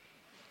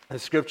The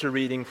scripture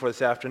reading for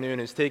this afternoon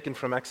is taken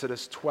from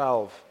Exodus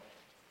 12.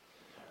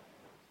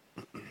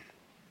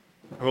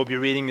 We'll be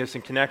reading this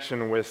in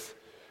connection with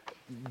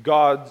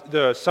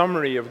the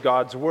summary of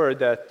God's Word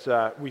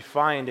that we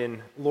find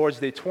in Lord's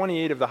Day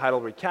 28 of the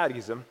Heidelberg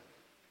Catechism.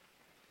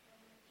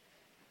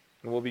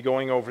 And we'll be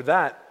going over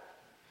that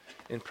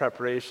in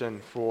preparation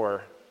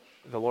for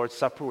the Lord's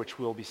Supper, which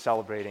we'll be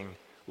celebrating,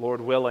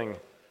 Lord willing,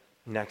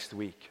 next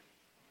week.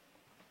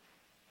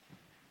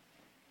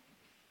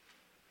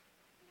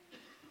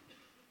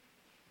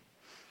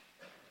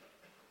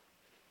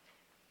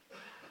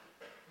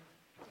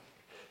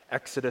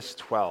 Exodus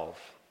 12,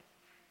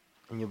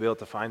 and you'll be able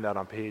to find that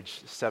on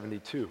page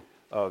 72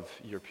 of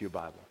your Pew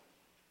Bible.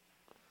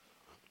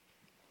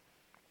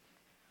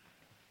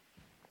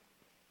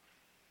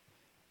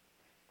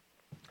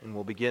 And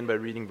we'll begin by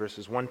reading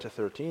verses 1 to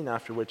 13,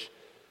 after which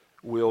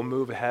we'll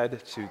move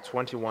ahead to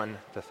 21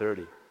 to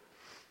 30.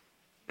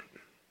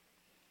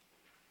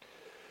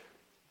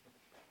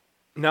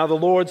 Now the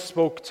Lord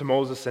spoke to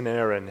Moses and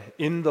Aaron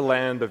in the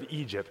land of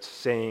Egypt,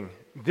 saying,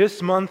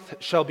 "This month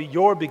shall be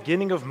your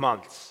beginning of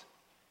months.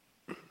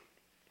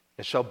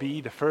 It shall be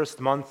the first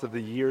month of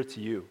the year to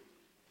you.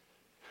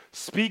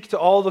 Speak to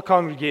all the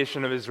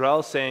congregation of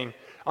Israel, saying,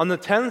 on the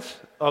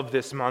 10th of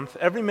this month,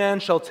 every man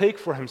shall take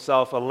for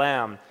himself a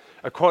lamb,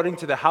 according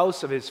to the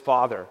house of his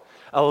father,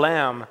 a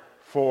lamb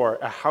for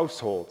a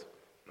household.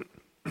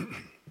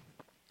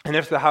 And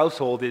if the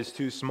household is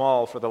too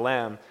small for the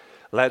lamb,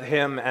 let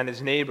him and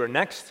his neighbor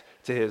next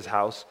to his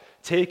house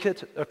take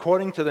it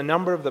according to the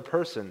number of the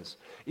persons,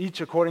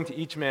 each according to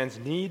each man's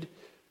need,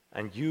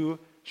 and you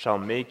shall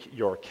make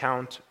your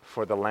count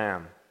for the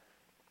lamb.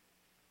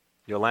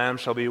 Your lamb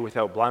shall be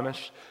without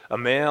blemish, a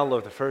male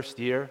of the first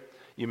year.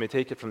 You may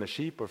take it from the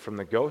sheep or from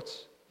the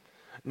goats.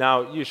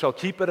 Now you shall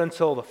keep it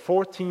until the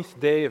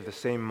 14th day of the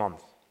same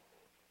month.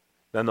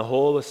 Then the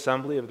whole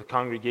assembly of the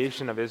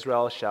congregation of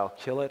Israel shall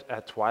kill it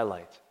at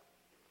twilight.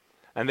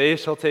 And they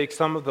shall take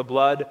some of the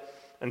blood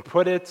and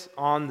put it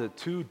on the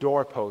 2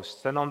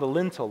 doorposts and on the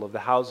lintel of the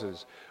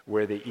houses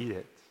where they eat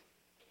it.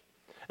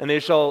 And they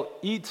shall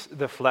eat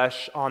the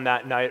flesh on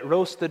that night,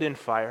 roasted in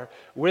fire,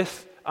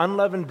 with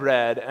unleavened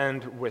bread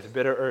and with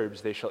bitter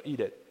herbs they shall eat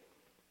it.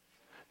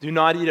 Do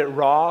not eat it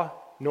raw,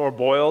 nor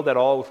boiled at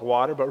all with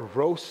water, but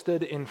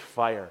roasted in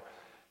fire,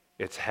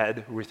 its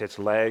head with its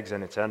legs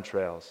and its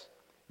entrails.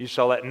 You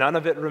shall let none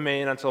of it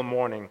remain until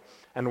morning,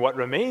 and what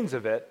remains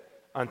of it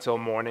until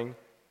morning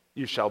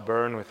you shall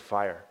burn with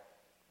fire.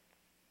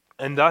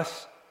 And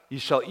thus you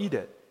shall eat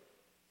it,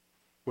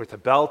 with a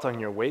belt on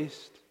your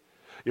waist,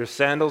 your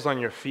sandals on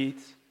your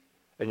feet,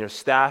 and your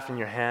staff in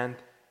your hand.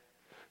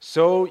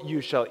 So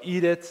you shall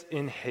eat it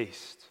in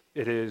haste.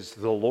 It is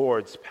the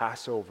Lord's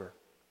Passover.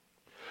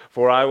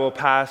 For I will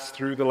pass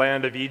through the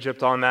land of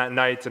Egypt on that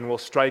night, and will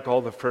strike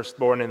all the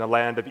firstborn in the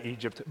land of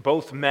Egypt,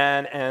 both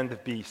man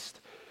and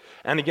beast.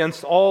 And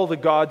against all the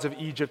gods of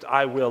Egypt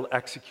I will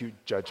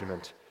execute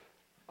judgment.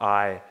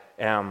 I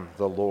am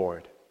the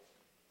Lord.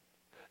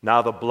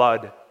 Now the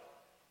blood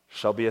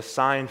shall be a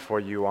sign for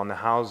you on the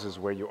houses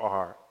where you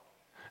are.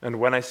 And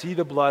when I see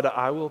the blood,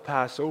 I will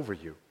pass over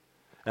you,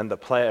 and the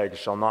plague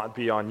shall not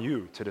be on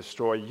you to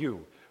destroy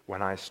you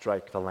when I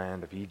strike the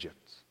land of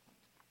Egypt."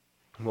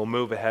 We'll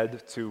move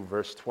ahead to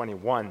verse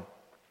 21.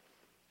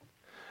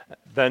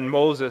 Then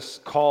Moses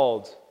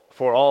called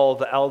for all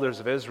the elders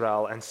of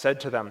Israel and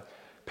said to them,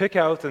 "Pick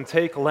out and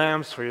take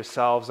lambs for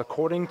yourselves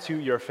according to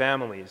your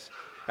families,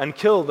 and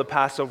kill the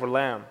Passover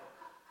lamb.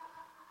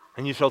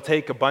 And you shall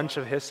take a bunch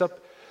of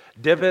hyssop,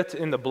 dip it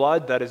in the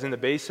blood that is in the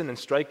basin, and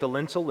strike the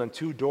lintel and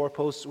 2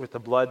 doorposts with the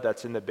blood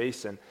that's in the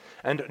basin.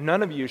 And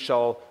none of you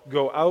shall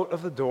go out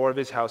of the door of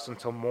his house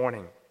until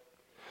morning.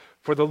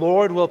 For the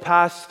Lord will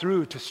pass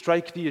through to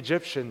strike the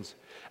Egyptians.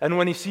 And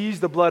when he sees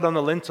the blood on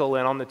the lintel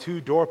and on the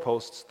 2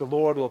 doorposts, the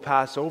Lord will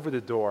pass over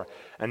the door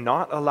and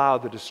not allow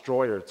the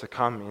destroyer to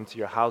come into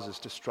your houses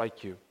to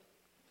strike you.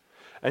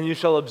 And you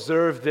shall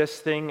observe this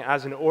thing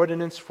as an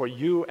ordinance for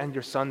you and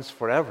your sons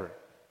forever.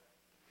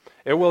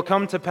 It will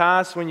come to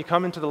pass when you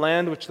come into the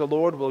land which the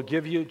Lord will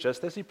give you,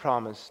 just as he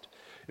promised,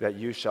 that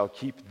you shall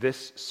keep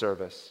this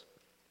service.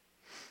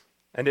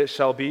 And it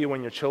shall be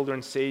when your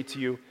children say to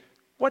you,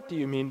 'What do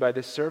you mean by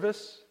this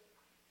service?'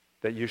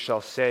 that you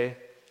shall say,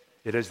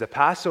 'It is the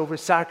Passover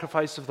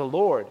sacrifice of the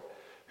Lord,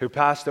 who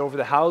passed over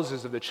the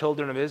houses of the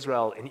children of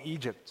Israel in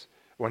Egypt,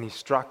 when he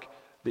struck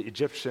the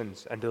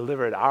Egyptians and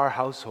delivered our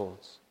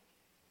households.'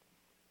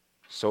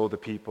 So the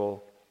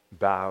people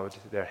bowed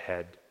their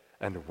head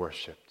and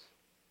worshipped.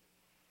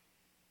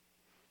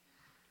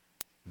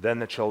 Then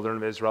the children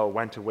of Israel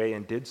went away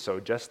and did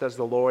so, just as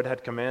the Lord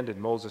had commanded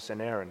Moses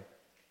and Aaron.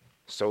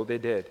 So they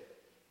did.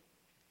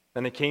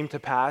 And it came to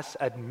pass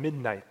at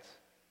midnight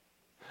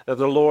that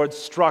the Lord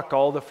struck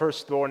all the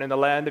firstborn in the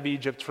land of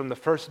Egypt, from the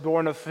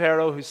firstborn of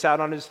Pharaoh who sat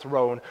on his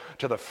throne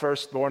to the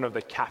firstborn of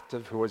the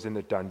captive who was in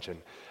the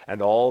dungeon,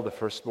 and all the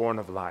firstborn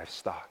of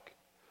livestock.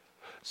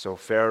 So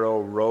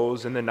Pharaoh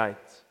rose in the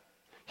night,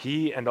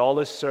 he and all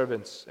his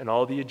servants and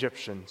all the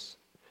Egyptians.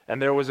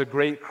 And there was a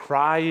great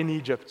cry in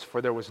Egypt, for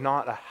there was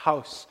not a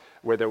house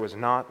where there was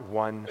not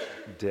one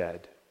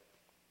dead.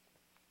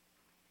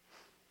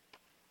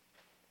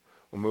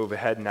 We'll move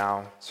ahead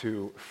now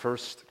to 1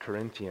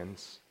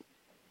 Corinthians.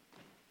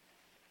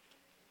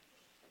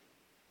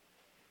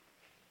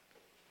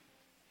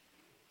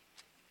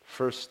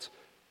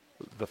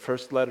 The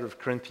first letter of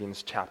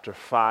Corinthians, chapter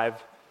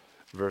 5,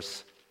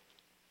 verse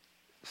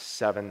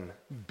 7b,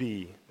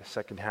 the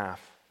second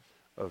half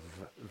of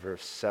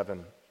verse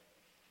 7,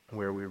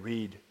 where we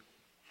read,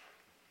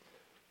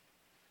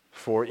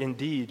 "For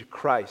indeed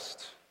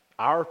Christ,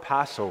 our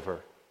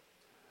Passover,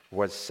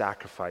 was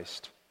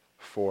sacrificed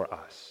for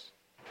us."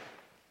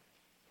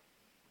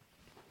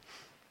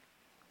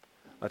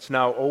 Let's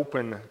now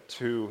open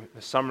to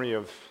the summary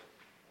of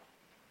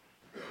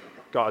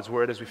God's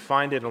Word as we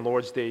find it in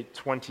Lord's Day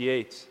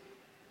 28,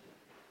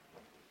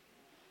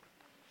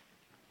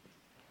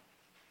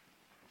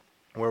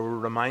 where we're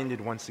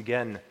reminded once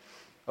again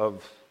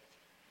of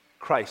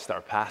Christ,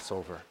 our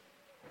Passover.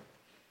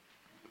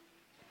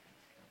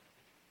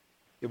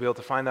 You'll be able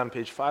to find that on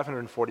page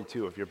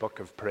 542 of your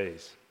book of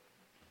praise.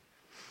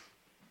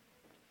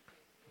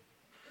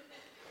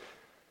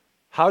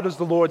 How does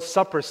the Lord's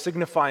Supper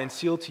signify and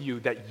seal to you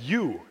that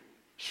you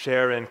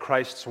share in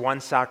Christ's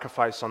one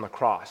sacrifice on the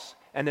cross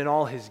and in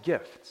all his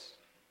gifts?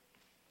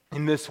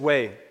 In this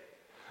way,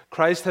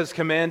 Christ has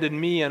commanded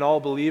me and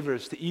all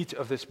believers to eat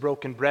of this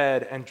broken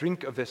bread and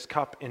drink of this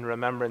cup in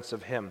remembrance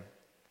of him.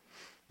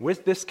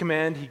 With this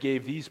command, he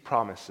gave these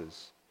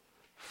promises.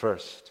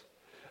 First,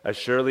 as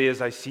surely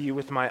as I see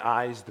with my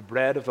eyes the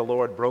bread of the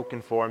Lord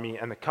broken for me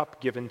and the cup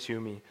given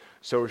to me,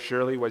 so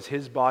surely was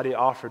his body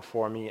offered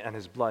for me and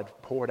his blood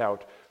poured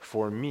out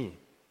for me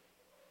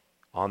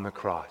on the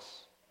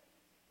cross.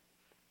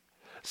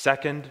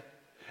 Second,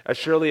 as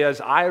surely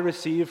as I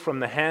receive from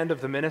the hand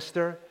of the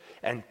minister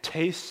and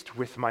taste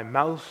with my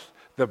mouth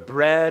the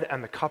bread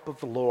and the cup of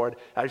the Lord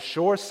as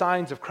sure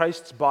signs of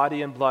Christ's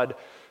body and blood,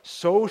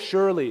 so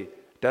surely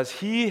does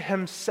he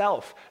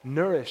himself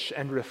nourish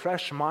and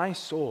refresh my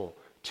soul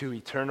to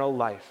eternal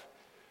life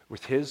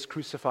with his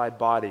crucified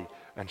body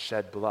and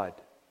shed blood.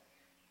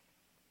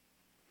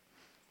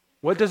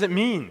 What does it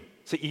mean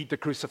to eat the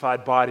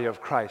crucified body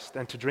of Christ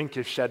and to drink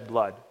his shed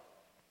blood?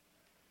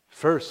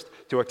 First,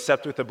 to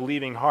accept with a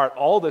believing heart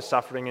all the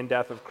suffering and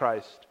death of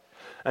Christ,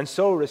 and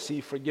so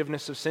receive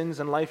forgiveness of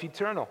sins and life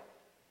eternal.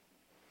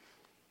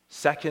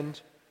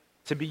 Second,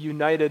 to be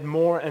united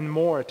more and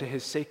more to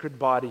his sacred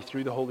body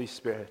through the Holy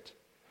Spirit,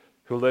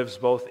 who lives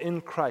both in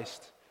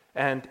Christ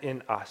and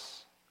in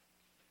us.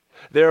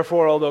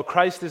 Therefore, although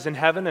Christ is in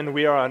heaven and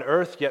we are on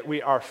earth, yet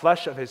we are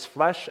flesh of his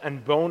flesh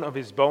and bone of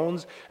his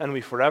bones, and we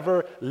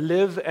forever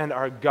live and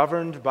are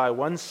governed by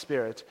one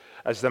Spirit,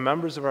 as the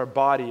members of our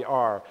body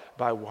are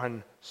by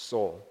one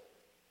soul.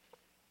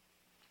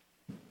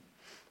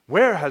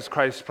 Where has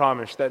Christ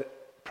promised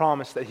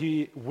that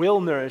he will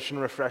nourish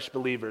and refresh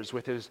believers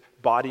with his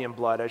body and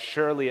blood as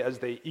surely as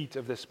they eat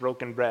of this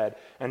broken bread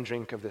and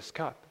drink of this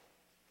cup?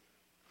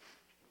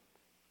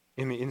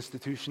 In the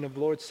institution of the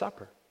Lord's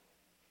Supper.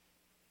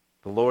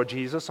 The Lord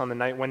Jesus, on the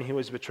night when he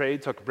was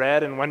betrayed, took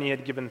bread, and when he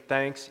had given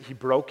thanks, he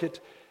broke it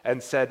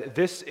and said,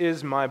 "This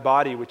is my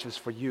body, which is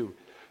for you.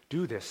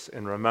 Do this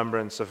in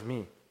remembrance of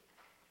me."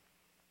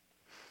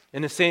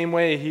 In the same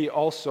way, he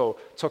also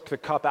took the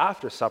cup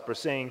after supper,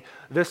 saying,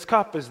 "This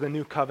cup is the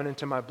new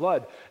covenant in my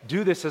blood.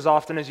 Do this as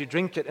often as you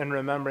drink it in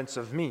remembrance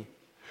of me.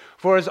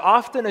 For as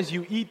often as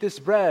you eat this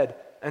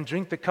bread and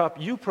drink the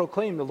cup, you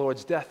proclaim the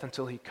Lord's death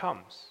until he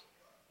comes."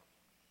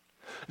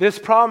 This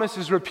promise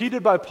is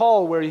repeated by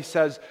Paul, where he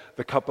says,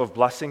 "The cup of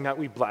blessing that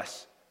we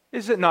bless,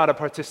 is it not a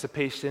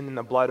participation in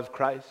the blood of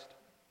Christ?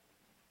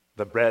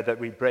 The bread that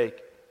we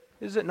break,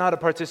 is it not a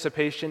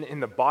participation in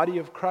the body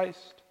of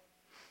Christ?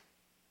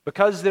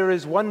 Because there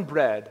is one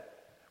bread,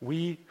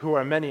 we who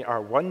are many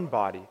are one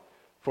body,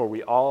 for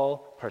we all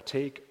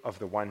partake of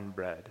the one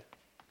bread."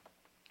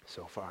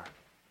 So far.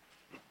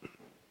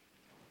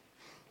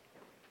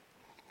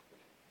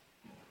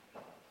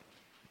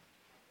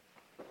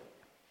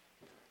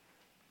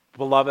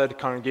 Beloved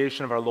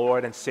congregation of our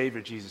Lord and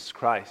Savior Jesus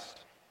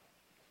Christ,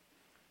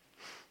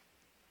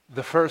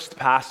 the first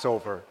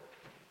Passover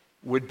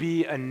would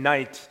be a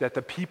night that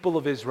the people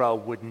of Israel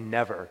would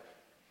never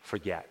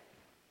forget.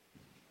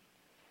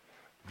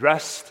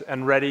 Dressed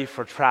and ready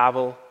for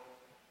travel,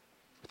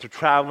 with their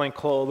traveling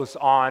clothes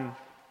on,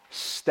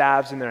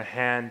 staves in their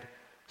hand,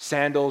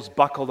 sandals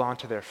buckled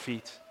onto their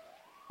feet,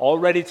 all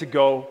ready to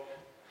go,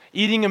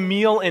 eating a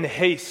meal in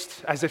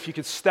haste as if you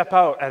could step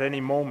out at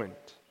any moment.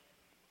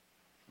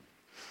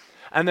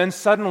 And then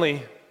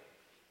suddenly,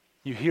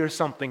 you hear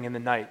something in the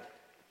night.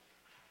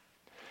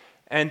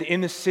 And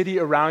in the city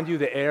around you,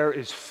 the air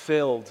is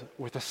filled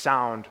with the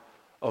sound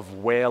of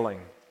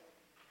wailing.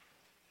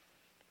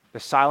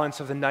 The silence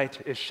of the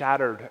night is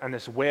shattered, and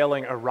this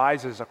wailing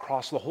arises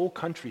across the whole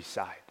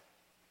countryside.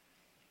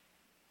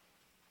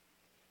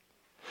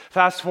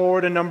 Fast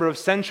forward a number of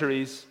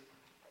centuries,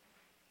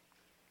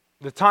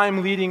 the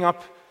time leading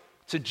up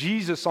to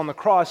Jesus on the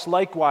cross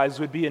likewise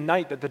would be a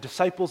night that the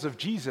disciples of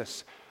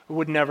Jesus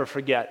would never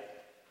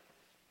forget.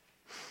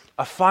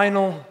 A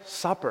final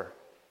supper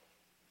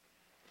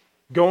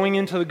going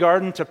into the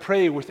garden to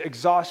pray with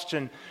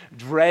exhaustion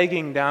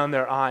dragging down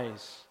their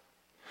eyes.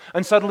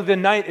 And suddenly the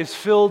night is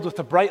filled with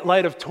the bright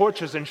light of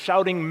torches and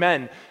shouting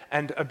men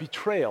and a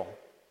betrayal.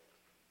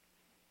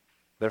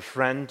 Their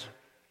friend,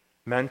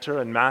 mentor,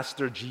 and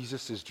master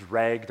Jesus is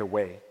dragged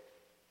away.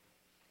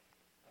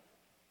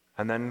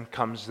 And then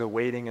comes the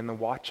waiting and the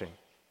watching.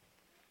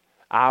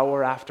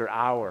 Hour after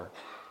hour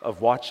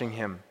of watching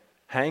him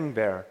hang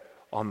there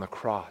on the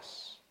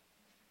cross.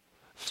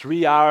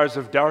 3 hours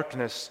of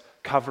darkness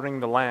covering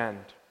the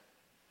land.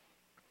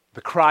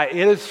 The cry,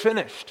 "It is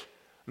finished,"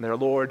 and their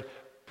Lord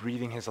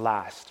breathing his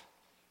last.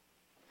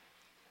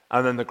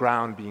 And then the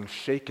ground being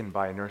shaken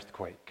by an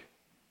earthquake.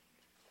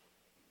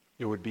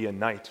 It would be a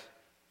night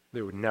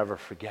they would never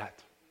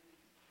forget.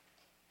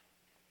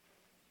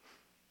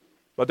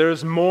 But there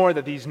is more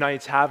that these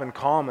nights have in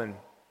common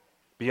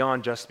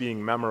beyond just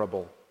being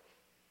memorable.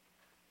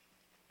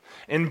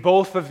 In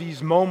both of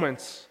these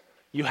moments,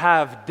 you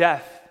have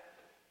death,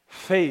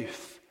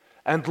 faith,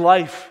 and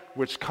life,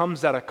 which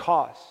comes at a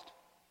cost.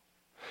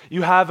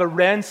 You have a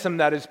ransom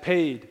that is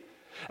paid,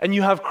 and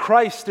you have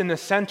Christ in the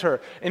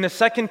center. In the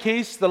second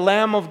case, the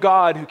Lamb of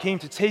God who came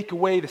to take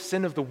away the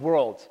sin of the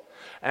world.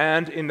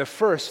 And in the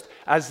first,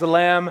 as the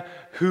Lamb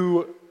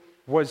who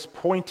was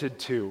pointed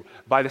to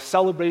by the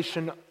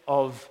celebration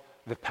of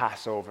the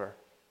Passover.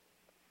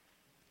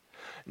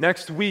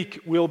 Next week,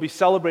 we'll be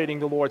celebrating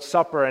the Lord's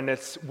Supper, and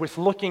it's with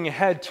looking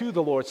ahead to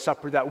the Lord's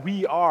Supper that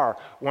we are,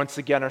 once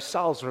again,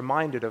 ourselves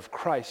reminded of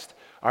Christ,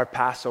 our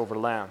Passover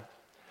Lamb.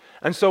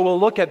 And so we'll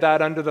look at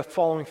that under the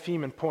following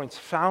theme and points: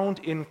 found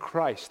in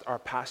Christ, our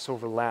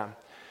Passover Lamb.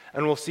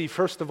 And we'll see,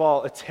 first of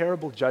all, a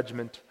terrible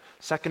judgment,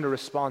 second, a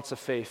response of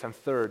faith, and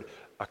third,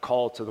 a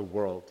call to the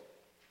world.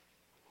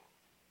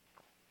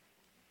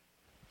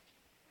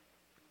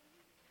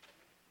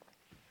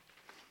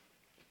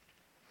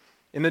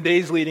 In the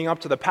days leading up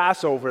to the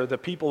Passover, the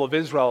people of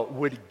Israel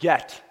would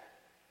get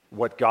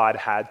what God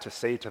had to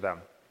say to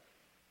them.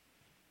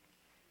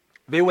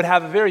 They would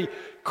have a very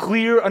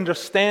clear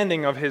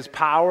understanding of his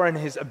power and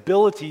his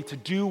ability to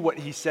do what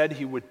he said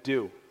he would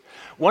do.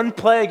 One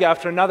plague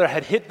after another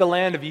had hit the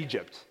land of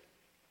Egypt,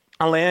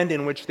 a land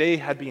in which they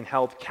had been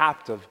held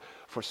captive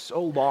for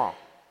so long.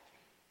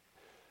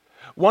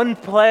 One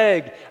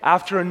plague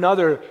after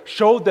another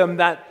showed them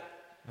that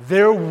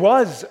there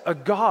was a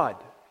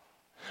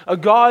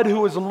God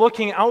who was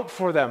looking out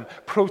for them,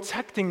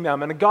 protecting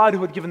them, and a God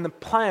who had given them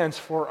plans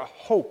for a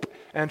hope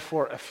and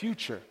for a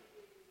future.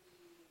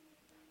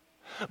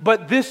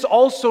 But this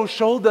also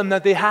showed them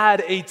that they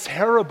had a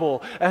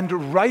terrible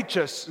and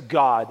righteous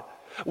God,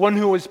 one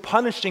who was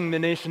punishing the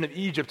nation of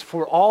Egypt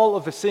for all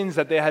of the sins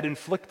that they had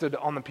inflicted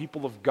on the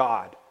people of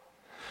God.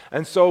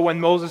 And so when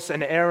Moses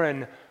and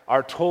Aaron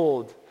are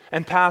told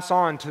and pass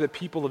on to the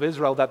people of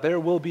Israel that there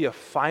will be a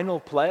final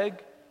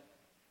plague,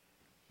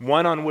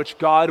 one on which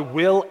God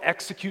will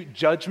execute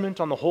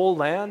judgment on the whole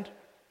land,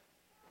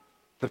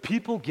 the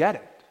people get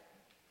it.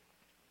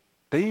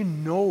 They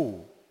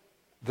know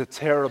the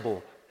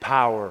terrible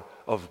power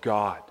of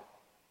God.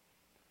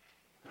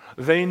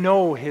 They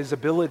know his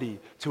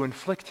ability to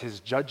inflict his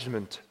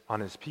judgment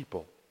on his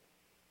people.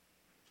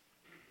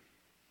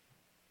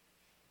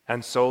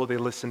 And so they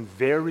listen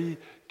very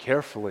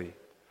carefully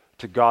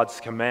to God's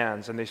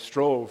commands, and they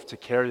strove to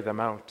carry them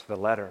out to the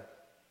letter.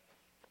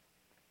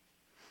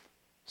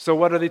 So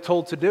what are they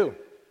told to do?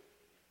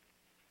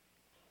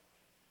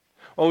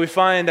 Well, we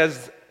find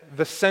as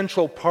the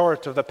central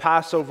part of the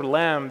Passover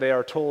lamb, they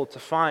are told to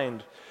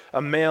find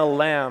a male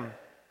lamb,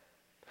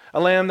 a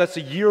lamb that's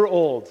a year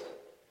old,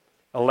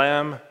 a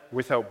lamb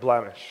without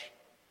blemish.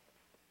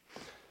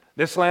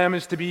 This lamb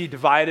is to be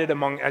divided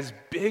among as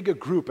big a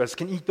group as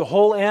can eat the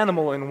whole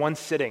animal in one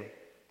sitting.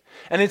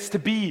 And it's to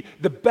be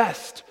the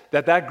best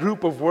that that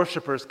group of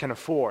worshipers can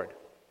afford.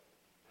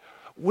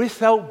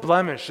 Without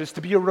blemish is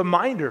to be a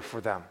reminder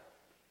for them.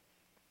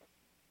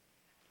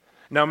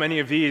 Now, many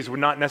of these would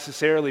not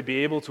necessarily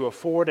be able to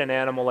afford an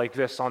animal like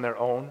this on their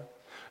own.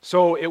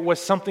 So it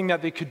was something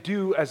that they could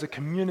do as a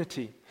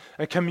community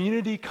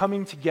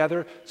coming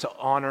together to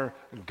honor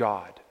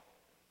God.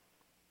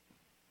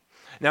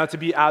 Now, to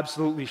be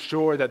absolutely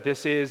sure that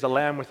this is a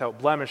lamb without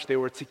blemish, they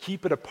were to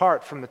keep it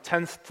apart from the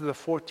 10th to the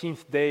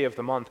 14th day of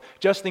the month,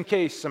 just in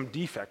case some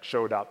defect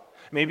showed up.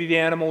 Maybe the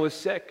animal was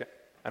sick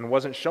and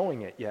wasn't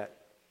showing it yet.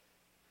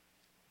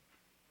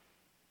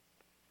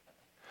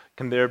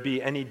 Can there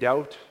be any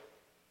doubt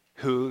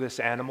who this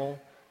animal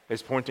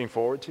is pointing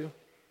forward to?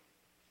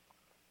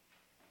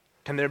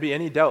 Can there be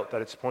any doubt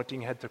that it's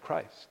pointing ahead to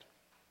Christ?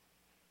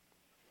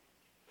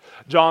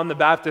 John the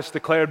Baptist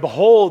declared,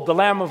 "Behold, the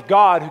Lamb of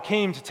God who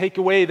came to take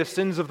away the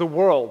sins of the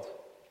world."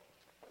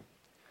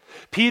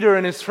 Peter,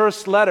 in his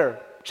first letter,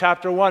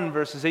 chapter 1,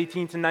 verses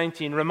 18 to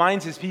 19,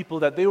 reminds his people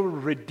that they were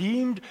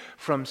redeemed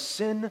from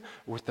sin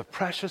with the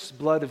precious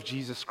blood of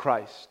Jesus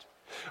Christ.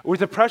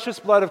 With the precious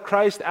blood of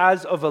Christ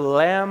as of a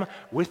lamb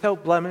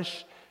without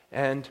blemish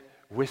and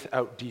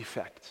without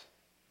defect.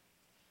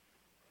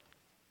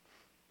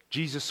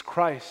 Jesus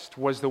Christ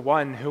was the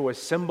one who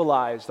was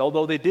symbolized,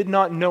 although they did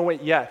not know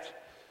it yet,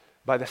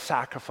 by the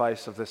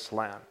sacrifice of this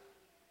lamb.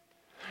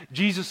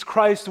 Jesus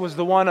Christ was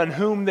the one on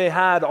whom they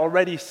had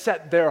already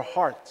set their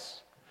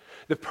hearts,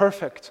 the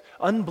perfect,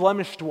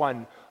 unblemished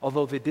one,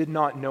 although they did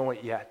not know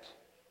it yet.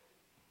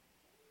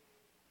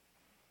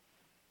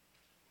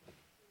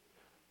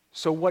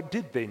 So what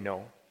did they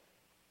know?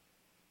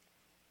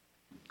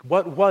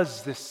 What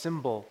was this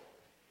symbol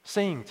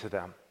saying to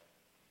them?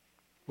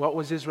 What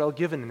was Israel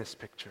given in this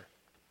picture?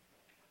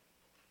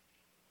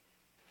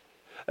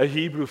 A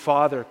Hebrew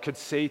father could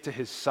say to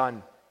his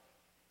son,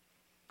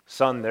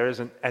 "Son, there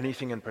isn't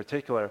anything in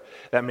particular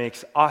that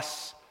makes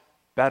us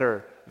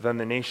better than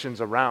the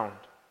nations around.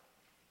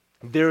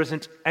 There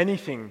isn't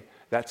anything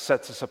that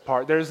sets us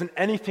apart. There isn't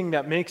anything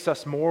that makes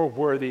us more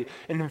worthy.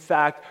 And in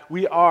fact,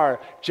 we are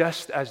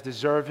just as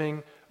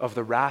deserving of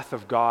the wrath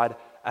of God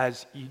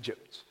as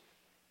Egypt.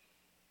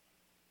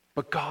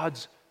 But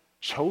God's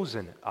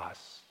chosen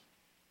us.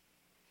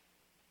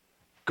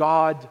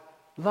 God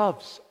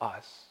loves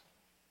us.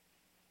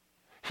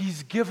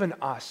 He's given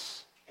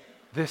us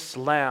this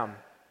lamb.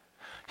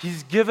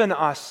 He's given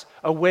us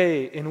a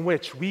way in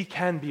which we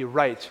can be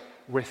right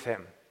with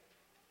Him.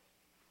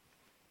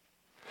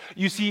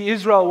 You see,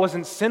 Israel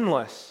wasn't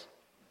sinless.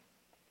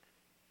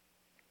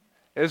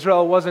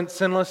 Israel wasn't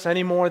sinless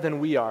any more than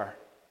we are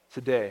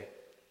today.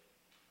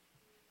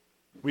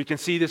 We can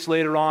see this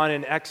later on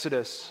in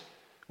Exodus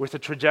with the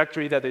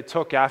trajectory that they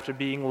took after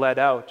being led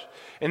out,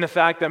 in the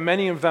fact that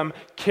many of them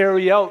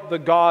carry out the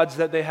gods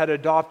that they had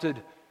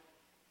adopted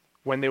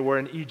when they were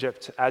in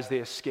Egypt as they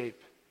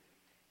escape.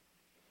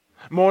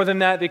 More than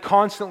that, they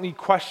constantly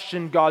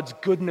question God's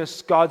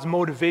goodness, God's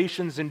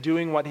motivations in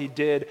doing what He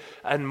did,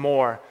 and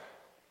more,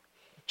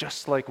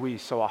 just like we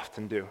so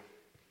often do.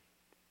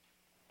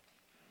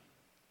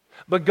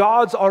 But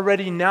God's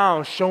already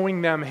now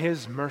showing them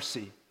His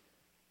mercy.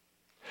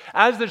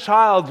 As the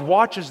child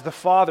watches the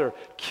father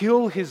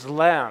kill his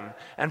lamb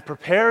and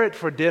prepare it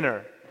for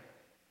dinner,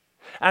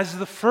 as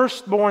the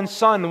firstborn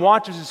son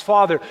watches his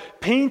father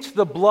paint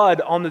the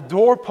blood on the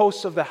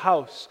doorposts of the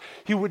house,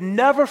 he would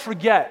never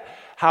forget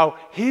how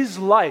his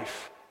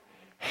life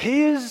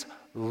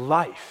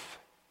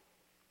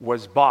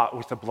was bought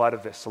with the blood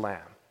of this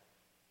lamb.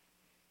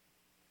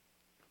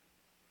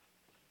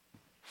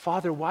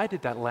 Father, why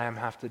did that lamb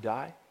have to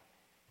die?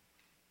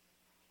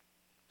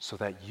 So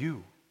that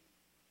you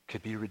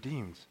could be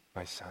redeemed,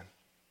 my son.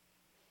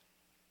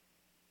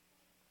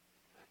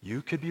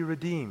 You could be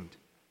redeemed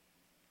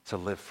to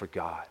live for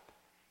God.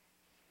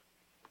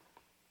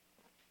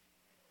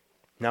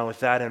 Now,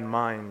 with that in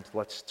mind,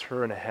 let's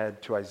turn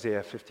ahead to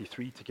Isaiah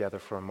 53 together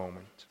for a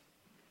moment.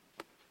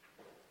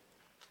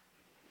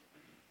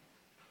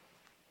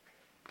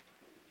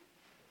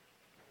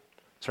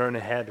 Turn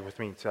ahead with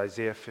me to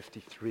Isaiah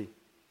 53.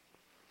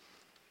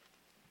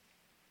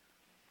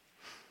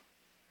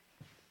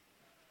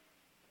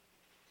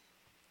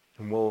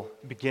 And we'll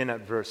begin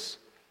at verse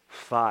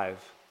 5.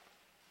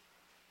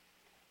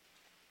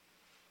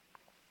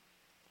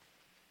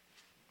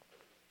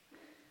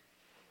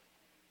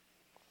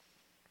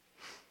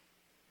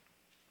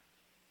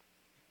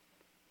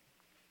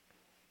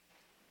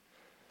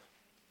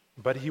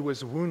 But He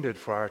was wounded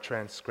for our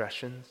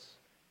transgressions.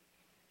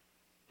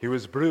 He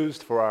was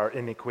bruised for our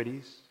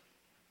iniquities.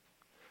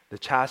 The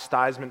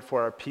chastisement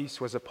for our peace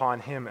was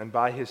upon Him, and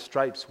by His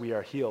stripes we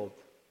are healed.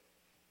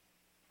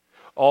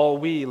 All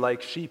we,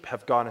 like sheep,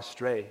 have gone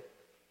astray.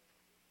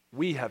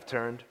 We have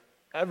turned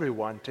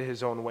everyone to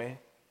his own way.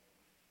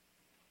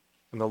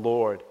 And the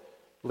Lord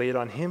laid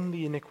on Him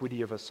the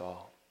iniquity of us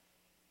all.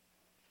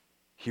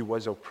 He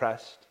was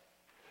oppressed,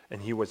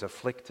 and He was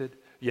afflicted,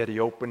 yet He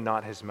opened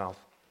not His mouth.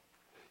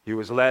 He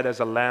was led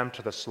as a lamb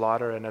to the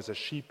slaughter, and as a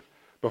sheep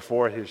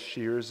before his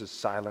shears is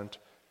silent,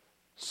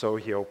 so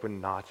He opened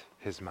not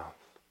His mouth.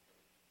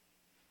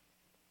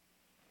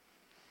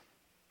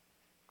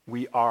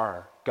 We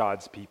are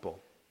God's people.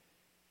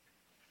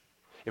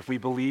 If we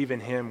believe in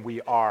Him,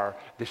 we are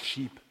the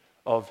sheep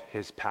of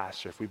His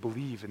pasture. If we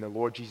believe in the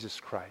Lord Jesus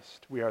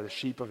Christ, we are the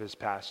sheep of His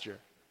pasture,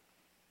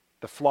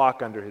 the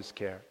flock under His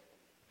care.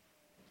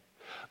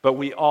 But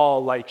we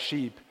all, like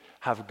sheep,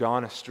 have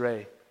gone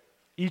astray.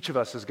 Each of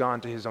us has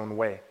gone to his own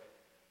way.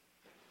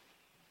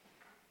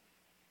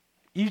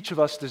 Each of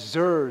us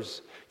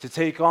deserves to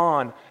take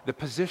on the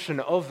position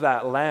of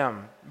that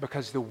lamb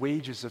because the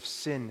wages of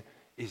sin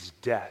is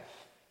death.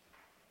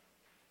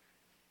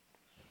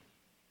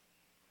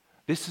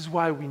 This is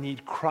why we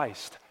need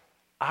Christ,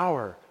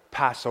 our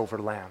Passover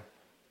lamb.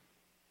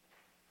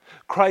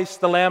 Christ,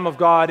 the Lamb of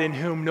God, in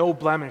whom no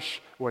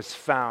blemish was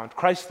found.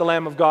 Christ, the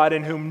Lamb of God,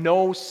 in whom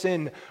no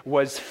sin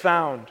was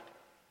found.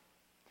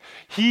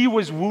 He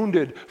was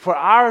wounded for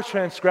our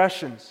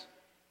transgressions.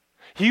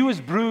 He was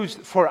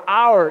bruised for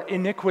our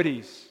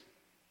iniquities.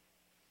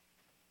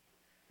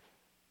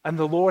 And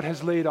the Lord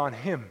has laid on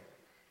Him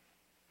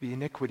the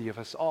iniquity of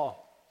us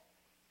all.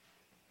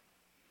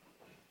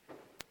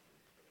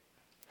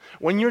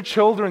 When your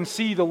children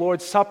see the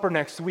Lord's Supper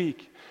next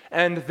week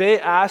and they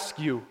ask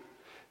you,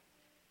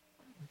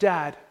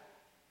 Dad,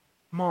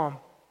 Mom,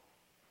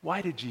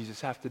 why did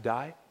Jesus have to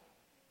die?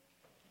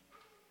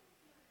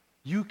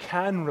 You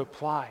can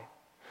reply,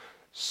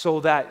 so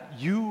that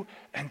you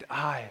and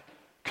I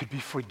could be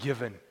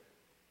forgiven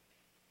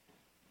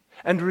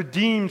and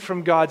redeemed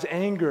from God's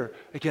anger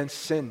against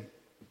sin,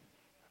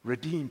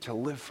 redeemed to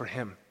live for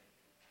Him.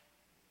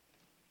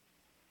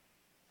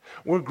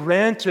 We're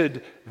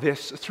granted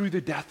this through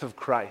the death of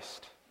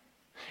Christ.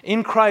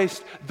 In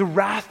Christ, the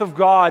wrath of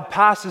God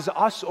passes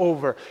us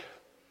over.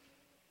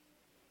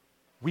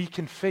 We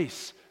can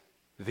face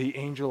the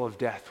angel of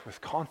death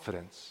with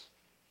confidence.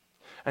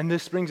 And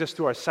this brings us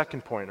to our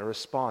second point, a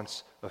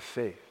response of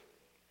faith.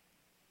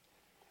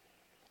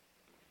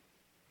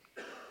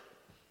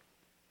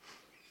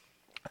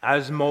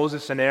 As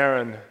Moses and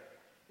Aaron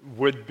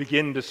would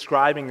begin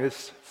describing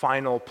this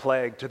final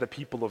plague to the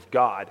people of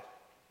God,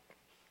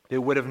 they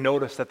would have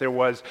noticed that there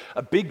was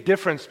a big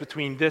difference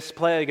between this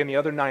plague and the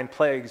other 9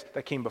 plagues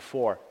that came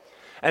before.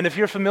 And if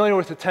you're familiar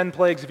with the 10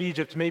 plagues of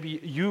Egypt, maybe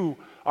you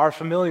are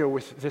familiar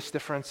with this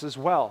difference as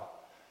well.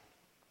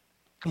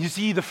 You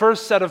see, the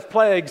first set of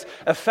plagues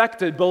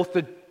affected both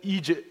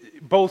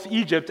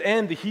Egypt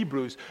and the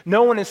Hebrews.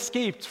 No one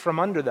escaped from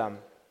under them.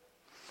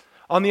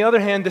 On the other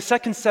hand, the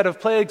second set of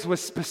plagues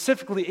was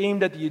specifically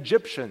aimed at the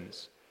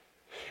Egyptians.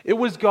 It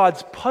was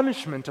God's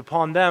punishment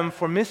upon them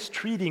for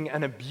mistreating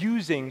and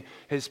abusing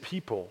His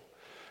people,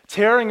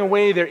 tearing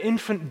away their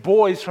infant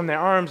boys from their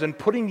arms and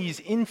putting these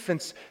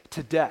infants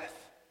to death,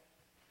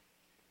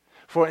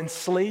 for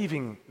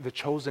enslaving the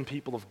chosen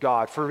people of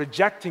God, for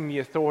rejecting the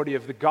authority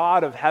of the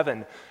God of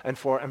heaven, and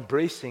for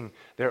embracing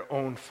their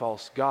own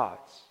false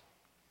gods.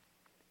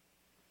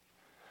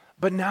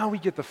 But now we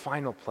get the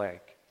final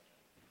plague.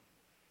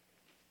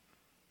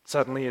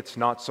 Suddenly it's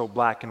not so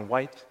black and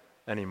white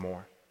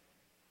anymore.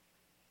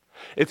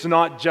 It's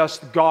not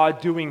just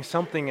God doing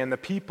something and the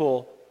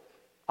people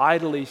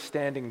idly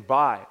standing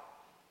by.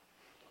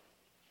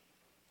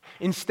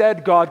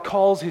 Instead, God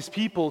calls His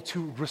people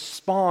to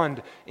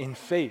respond in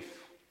faith.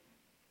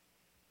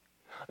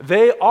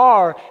 They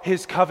are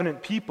His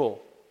covenant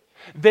people.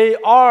 They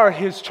are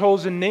His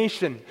chosen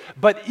nation.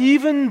 But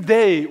even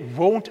they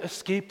won't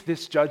escape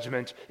this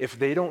judgment if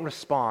they don't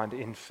respond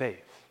in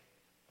faith.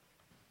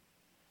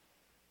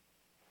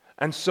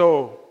 And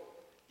so,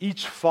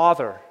 each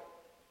father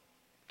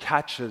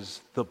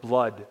catches the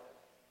blood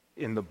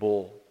in the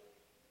bowl.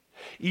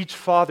 Each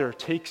father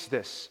takes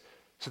this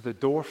to the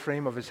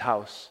doorframe of his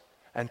house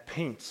and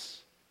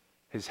paints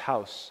his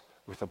house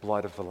with the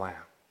blood of the Lamb.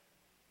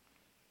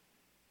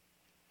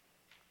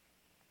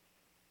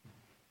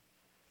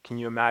 Can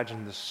you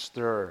imagine the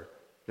stir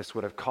this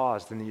would have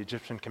caused in the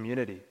Egyptian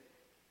community?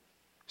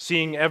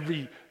 Seeing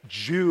every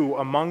Jew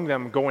among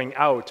them going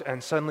out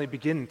and suddenly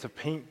begin to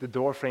paint the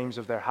doorframes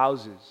of their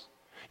houses.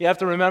 You have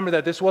to remember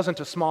that this wasn't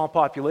a small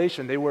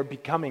population. They were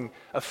becoming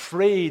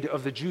afraid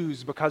of the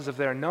Jews because of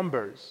their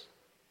numbers.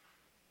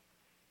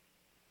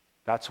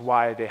 That's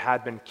why they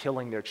had been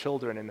killing their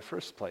children in the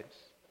first place.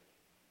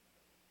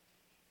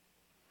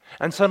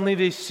 And suddenly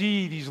they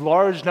see these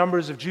large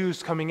numbers of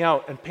Jews coming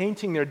out and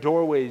painting their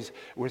doorways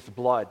with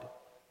blood.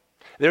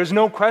 There's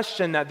no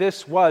question that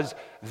this was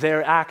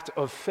their act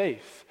of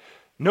faith.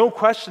 No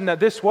question that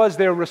this was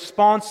their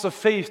response of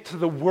faith to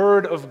the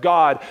Word of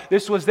God.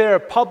 This was their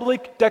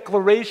public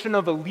declaration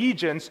of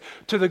allegiance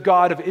to the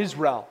God of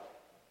Israel.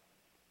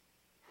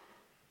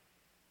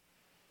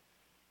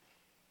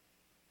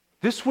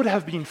 This would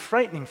have been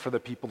frightening for the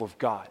people of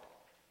God.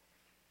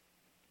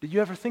 Did you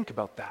ever think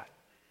about that?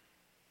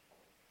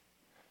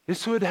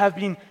 This would have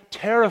been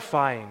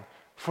terrifying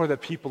for the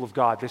people of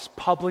God, this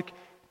public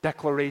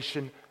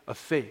declaration of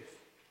faith.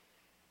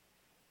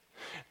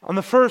 On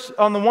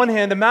the one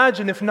hand,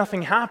 imagine if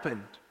nothing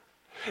happened.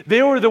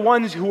 They were the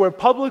ones who were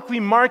publicly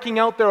marking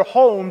out their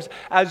homes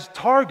as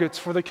targets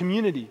for the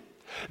community.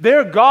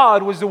 Their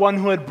God was the one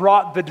who had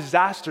brought the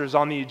disasters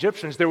on the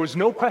Egyptians. There was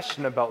no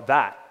question about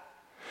that.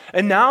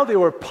 And now they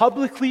were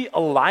publicly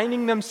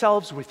aligning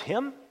themselves with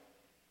Him?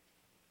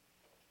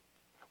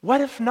 What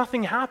if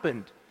nothing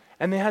happened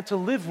and they had to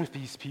live with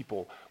these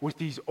people, with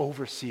these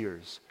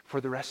overseers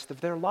for the rest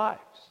of their lives?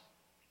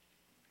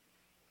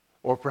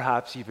 Or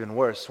perhaps even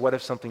worse, what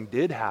if something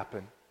did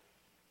happen?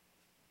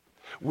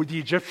 Would the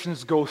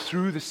Egyptians go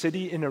through the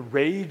city in a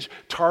rage,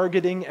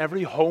 targeting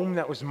every home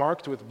that was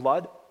marked with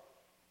blood?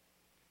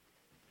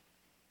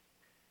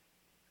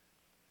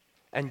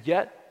 And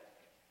yet,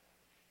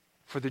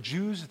 for the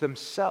Jews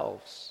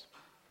themselves,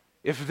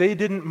 if they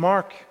didn't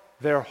mark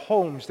their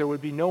homes, there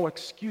would be no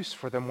excuse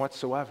for them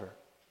whatsoever.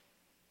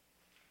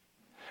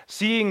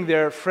 Seeing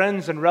their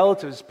friends and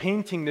relatives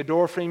painting the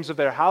doorframes of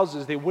their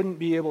houses, they wouldn't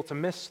be able to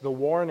miss the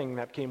warning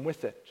that came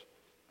with it.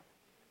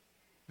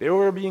 They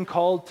were being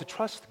called to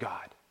trust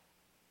God.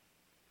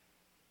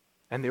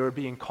 And they were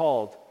being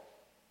called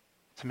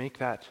to make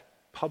that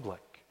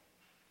public.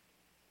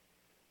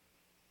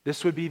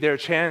 This would be their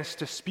chance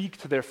to speak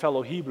to their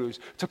fellow Hebrews,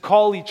 to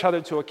call each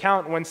other to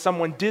account when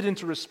someone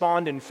didn't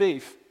respond in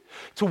faith,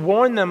 to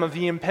warn them of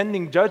the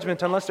impending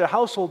judgment unless their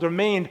household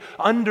remained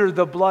under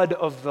the blood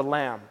of the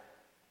Lamb.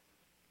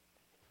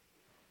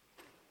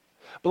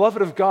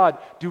 Beloved of God,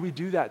 do we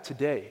do that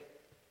today?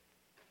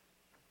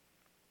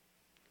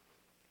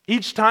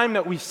 Each time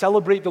that we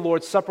celebrate the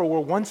Lord's Supper, we're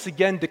once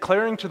again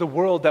declaring to the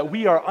world that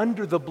we are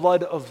under the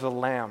blood of the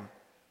Lamb.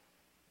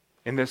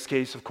 In this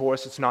case, of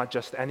course, it's not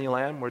just any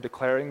lamb. We're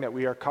declaring that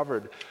we are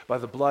covered by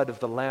the blood of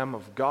the Lamb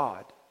of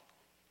God.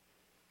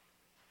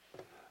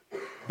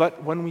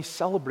 But when we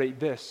celebrate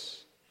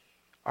this,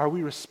 are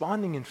we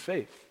responding in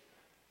faith?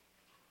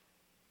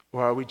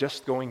 Or are we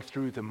just going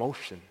through the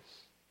motions?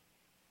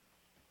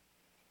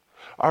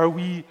 Are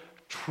we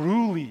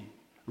truly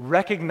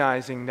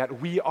recognizing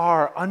that we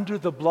are under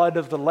the blood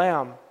of the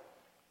Lamb?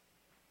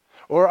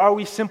 Or are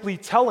we simply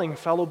telling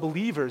fellow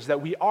believers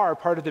that we are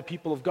part of the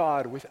people of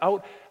God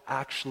without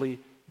actually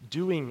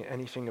doing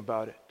anything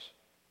about it?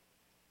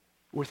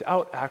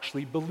 Without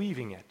actually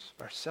believing it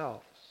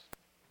ourselves?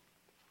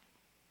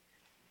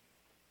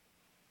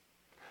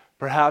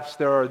 Perhaps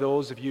there are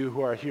those of you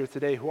who are here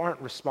today who aren't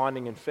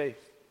responding in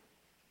faith.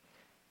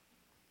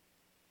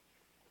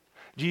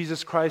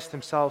 Jesus Christ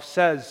himself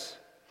says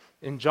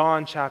in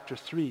John chapter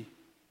 3,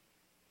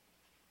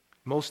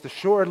 "Most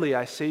assuredly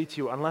I say to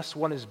you, unless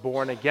one is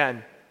born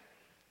again,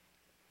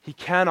 he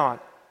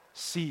cannot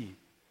see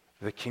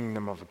the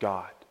kingdom of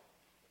God."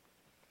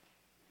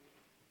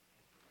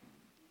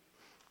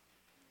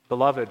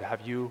 Beloved,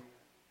 have you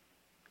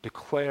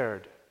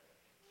declared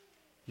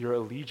your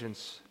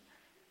allegiance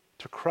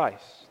to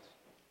Christ?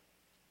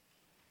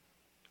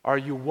 Are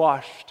you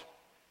washed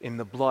in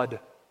the blood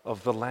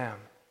of the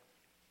Lamb?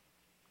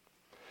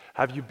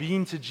 Have you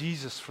been to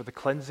Jesus for the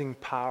cleansing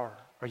power?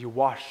 Are you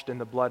washed in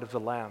the blood of the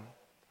Lamb?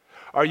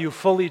 Are you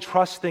fully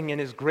trusting in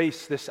His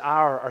grace this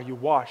hour? Are you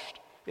washed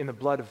in the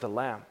blood of the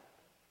Lamb?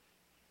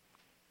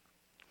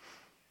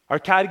 Our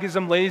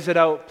catechism lays it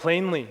out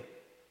plainly.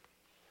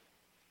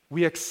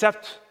 We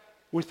accept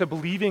with a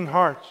believing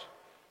heart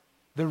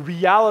the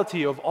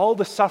reality of all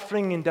the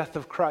suffering and death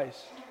of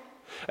Christ,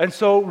 and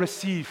so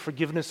receive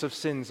forgiveness of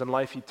sins and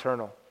life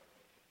eternal.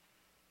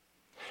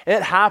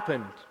 It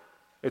happened.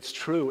 It's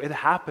true, it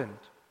happened.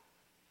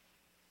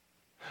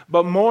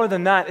 But more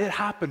than that, it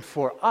happened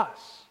for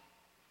us.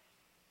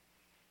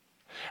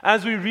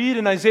 As we read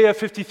in Isaiah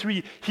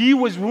 53, He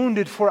was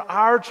wounded for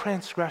our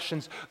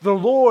transgressions. The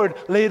Lord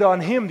laid on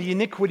Him the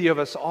iniquity of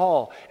us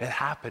all. It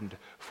happened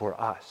for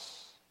us.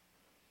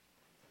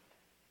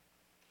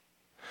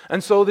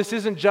 And so this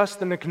isn't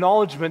just an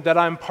acknowledgement that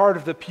I'm part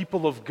of the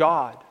people of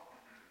God.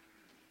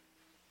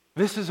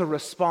 This is a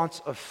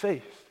response of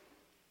faith,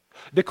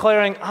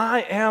 declaring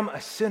I am a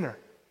sinner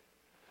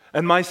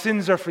and my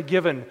sins are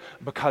forgiven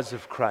because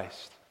of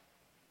Christ.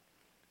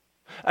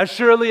 As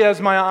surely as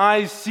my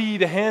eyes see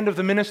the hand of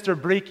the minister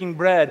breaking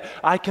bread,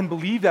 I can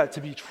believe that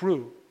to be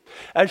true.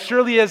 As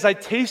surely as I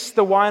taste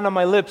the wine on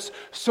my lips,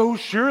 so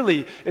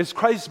surely is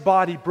Christ's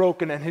body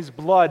broken and His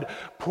blood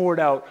poured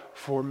out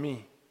for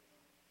me.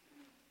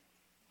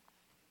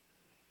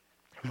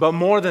 But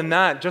more than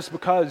that, just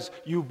because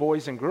you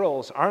boys and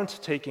girls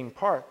aren't taking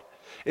part,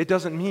 it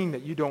doesn't mean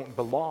that you don't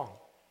belong.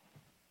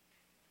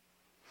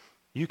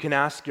 You can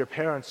ask your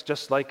parents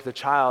just like the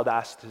child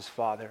asked his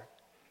father,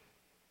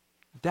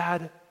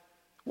 "Dad,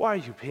 why are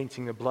you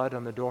painting the blood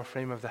on the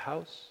doorframe of the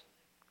house?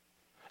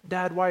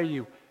 Dad, why are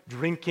you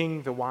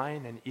drinking the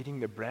wine and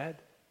eating the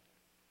bread?"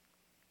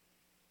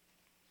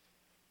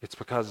 It's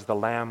because the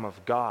Lamb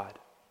of God.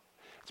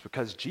 It's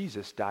because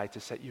Jesus died to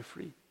set you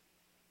free.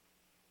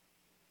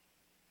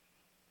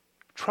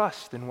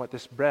 Trust in what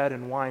this bread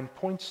and wine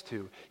points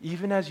to,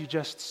 even as you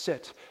just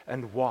sit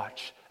and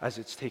watch as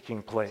it's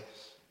taking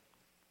place.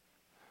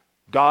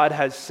 God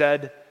has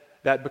said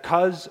that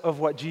because of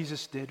what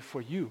Jesus did for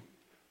you,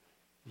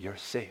 you're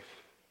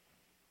safe.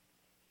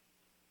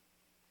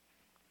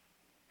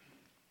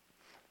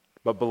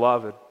 But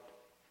beloved,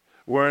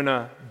 we're in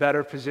a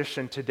better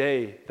position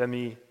today than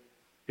the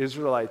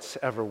Israelites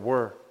ever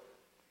were.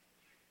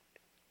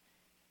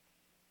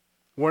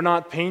 We're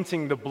not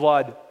painting the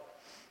blood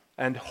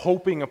and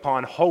hoping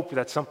upon hope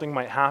that something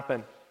might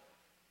happen.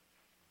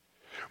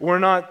 We're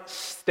not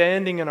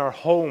standing in our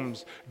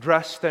homes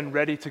dressed and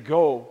ready to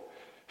go,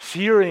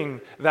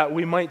 fearing that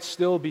we might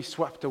still be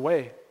swept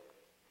away.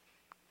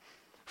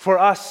 For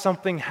us,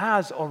 something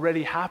has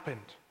already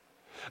happened.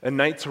 A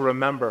night to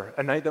remember,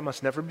 a night that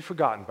must never be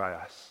forgotten by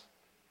us.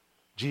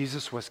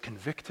 Jesus was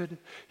convicted,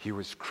 He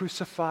was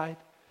crucified,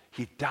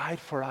 He died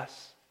for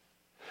us,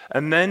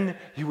 and then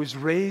He was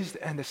raised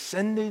and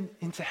ascended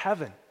into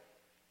heaven.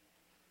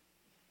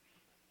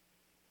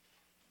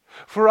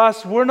 For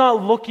us, we're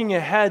not looking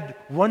ahead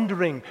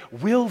wondering,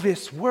 will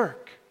this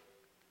work?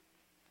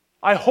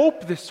 I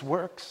hope this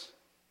works.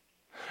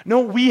 No,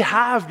 we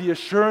have the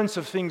assurance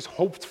of things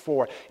hoped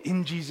for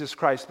in Jesus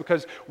Christ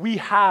because we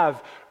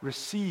have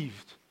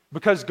received,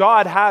 because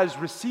God has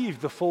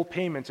received the full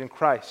payment in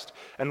Christ,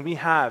 and we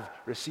have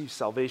received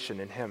salvation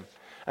in Him.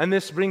 And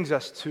this brings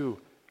us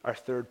to our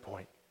third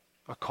point,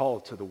 a call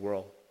to the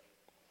world.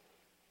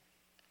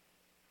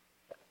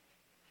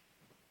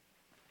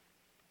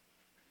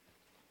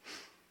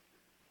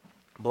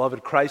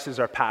 Beloved, Christ is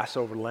our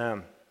Passover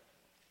lamb.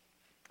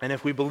 And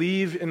if we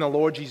believe in the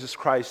Lord Jesus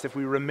Christ, if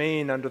we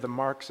remain under the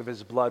marks of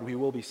His blood, we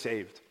will be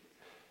saved.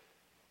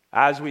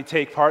 As we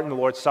take part in the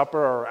Lord's Supper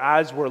or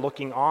as we're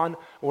looking on,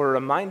 we're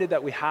reminded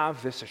that we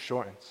have this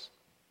assurance.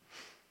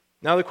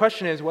 Now the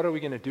question is, what are we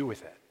going to do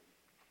with it?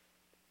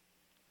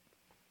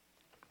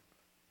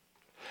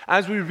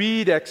 As we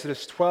read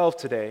Exodus 12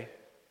 today,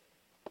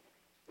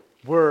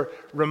 we're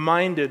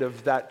reminded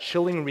of that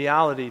chilling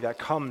reality that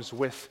comes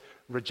with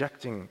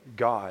rejecting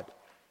God.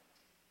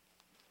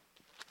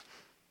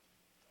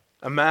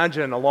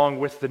 Imagine, along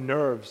with the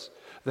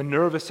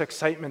nervous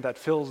excitement that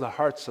fills the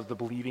hearts of the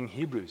believing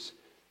Hebrews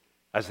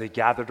as they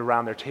gathered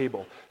around their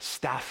table,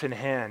 staff in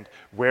hand,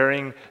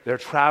 wearing their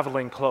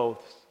traveling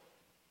clothes,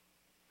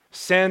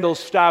 sandals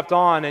strapped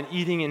on and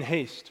eating in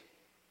haste.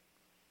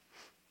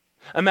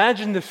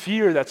 Imagine the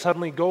fear that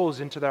suddenly goes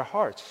into their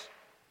hearts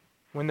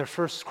when their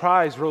first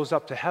cries rose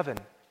up to heaven.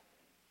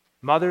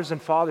 Mothers and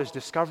fathers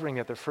discovering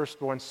that their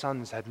firstborn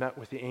sons had met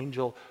with the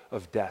angel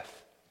of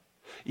death.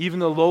 Even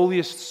the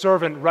lowliest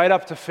servant right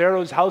up to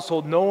Pharaoh's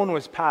household, no one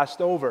was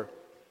passed over.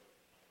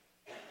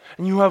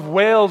 And you have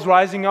wails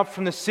rising up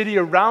from the city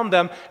around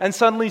them, and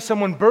suddenly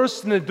someone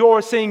bursts in the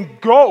door saying,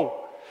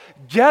 "Go!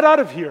 Get out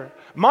of here!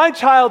 My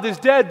child is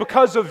dead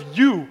because of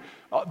you,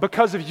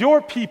 because of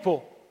your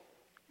people.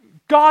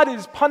 God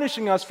is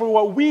punishing us for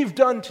what we've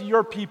done to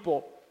your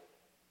people.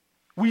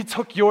 We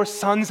took your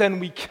sons and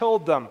we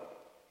killed them.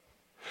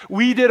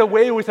 We did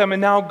away with them,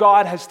 and now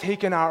God has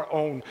taken our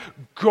own.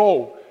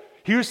 Go!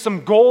 Here's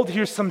some gold,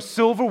 here's some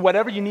silver,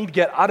 whatever you need,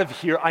 get out of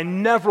here. I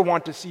never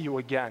want to see you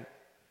again."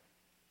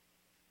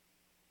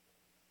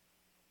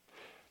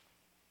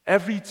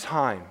 Every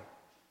time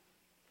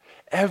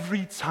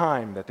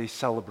that they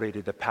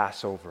celebrated the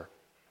Passover,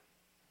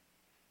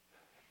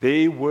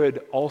 they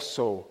would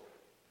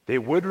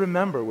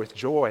remember with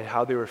joy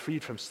how they were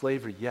freed from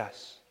slavery,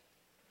 yes.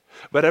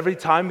 But every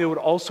time they would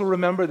also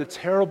remember the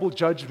terrible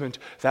judgment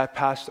that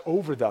passed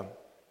over them.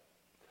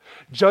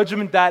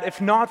 Judgment that, if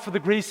not for the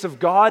grace of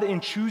God in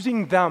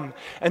choosing them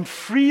and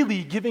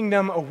freely giving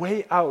them a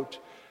way out,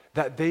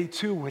 that they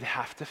too would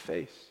have to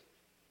face.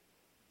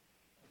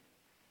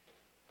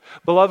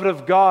 Beloved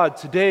of God,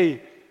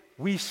 today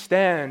we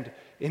stand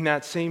in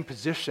that same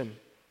position.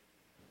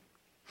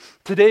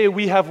 Today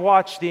we have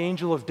watched the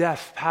angel of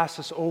death pass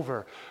us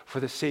over for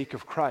the sake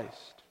of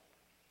Christ.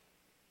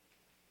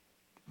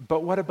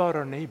 But what about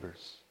our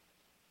neighbors?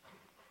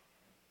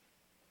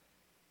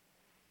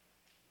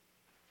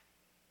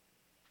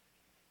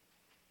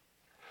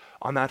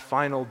 On that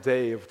final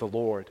day of the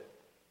Lord,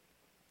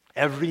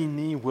 every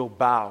knee will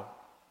bow,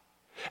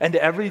 and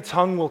every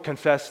tongue will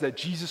confess that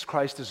Jesus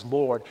Christ is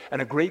Lord,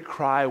 and a great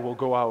cry will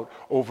go out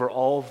over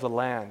all of the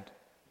land.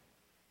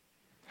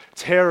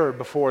 Terror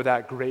before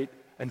that great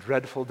and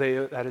dreadful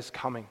day that is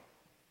coming.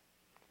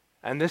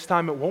 And this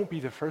time it won't be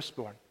the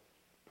firstborn.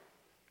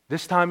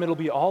 This time it'll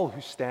be all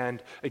who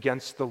stand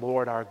against the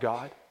Lord our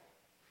God.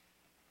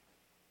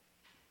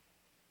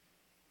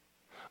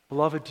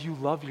 Beloved, do you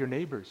love your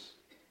neighbors?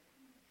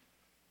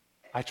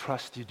 I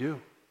trust you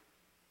do.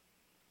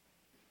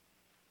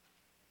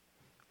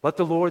 Let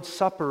the Lord's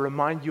Supper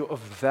remind you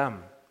of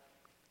them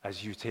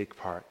as you take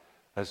part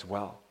as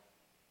well.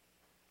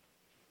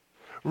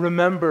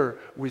 Remember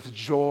with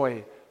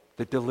joy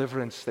the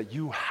deliverance that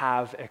you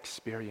have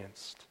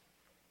experienced.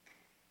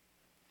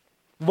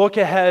 Look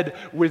ahead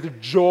with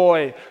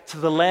joy to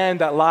the land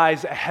that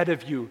lies ahead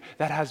of you,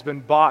 that has been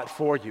bought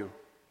for you.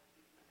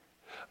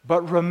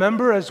 But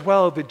remember as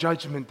well the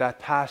judgment that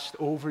passed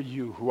over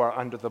you who are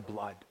under the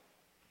blood.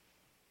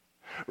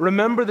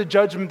 Remember the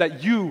judgment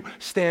that you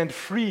stand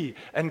free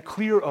and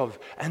clear of,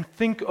 and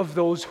think of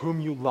those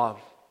whom you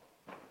love.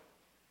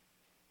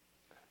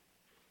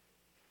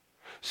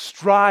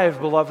 Strive,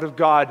 beloved of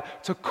God,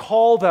 to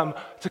call them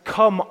to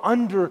come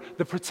under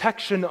the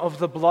protection of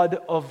the blood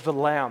of the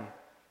Lamb.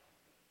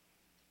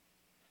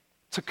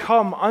 To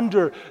come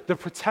under the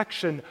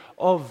protection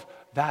of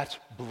that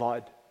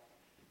blood.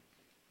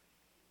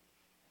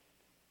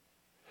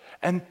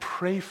 And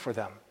pray for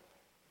them.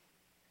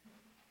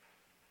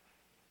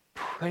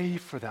 Pray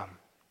for them.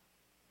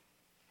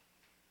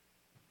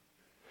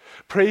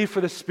 Pray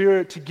for the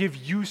Spirit to give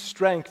you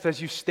strength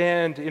as you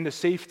stand in the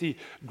safety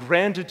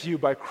granted to you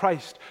by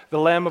Christ, the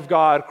Lamb of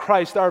God,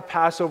 Christ, our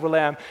Passover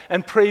Lamb,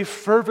 and pray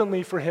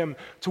fervently for Him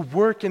to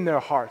work in their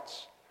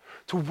hearts,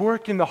 to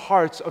work in the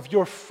hearts of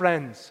your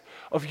friends,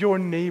 of your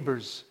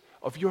neighbors,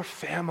 of your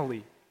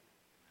family.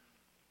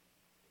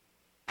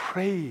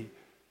 Pray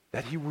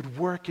that He would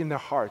work in their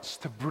hearts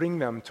to bring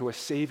them to a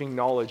saving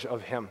knowledge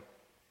of Him.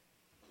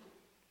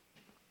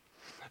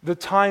 The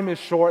time is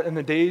short and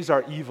the days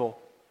are evil.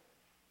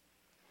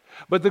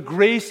 But the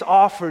grace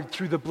offered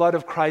through the blood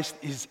of Christ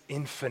is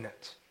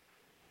infinite.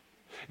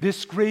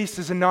 This grace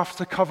is enough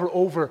to cover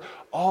over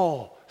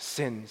all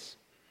sins.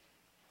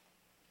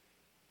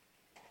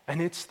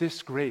 And it's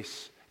this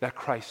grace that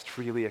Christ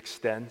freely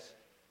extends.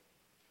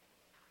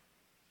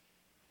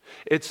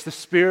 It's the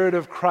Spirit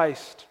of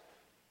Christ,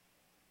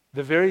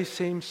 the very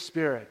same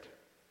Spirit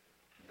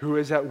who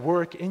is at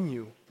work in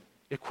you,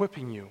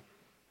 equipping you.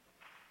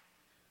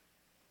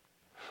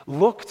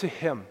 Look to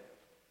Him.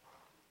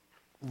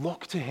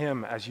 Look to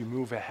Him as you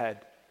move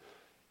ahead.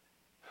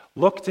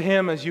 Look to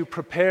him as you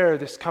prepare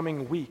this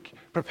coming week.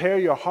 Prepare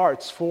your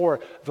hearts for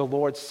the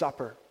Lord's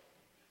Supper.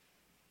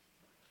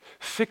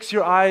 Fix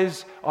your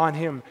eyes on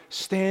him,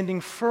 standing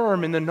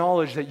firm in the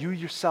knowledge that you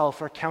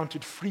yourself are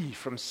counted free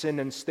from sin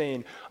and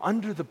stain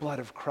under the blood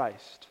of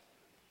Christ.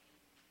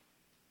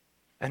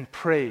 And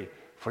pray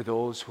for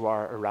those who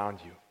are around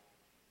you.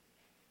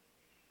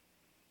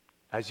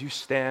 As you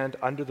stand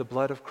under the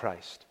blood of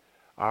Christ,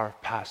 our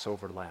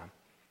Passover Lamb.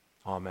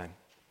 Amen.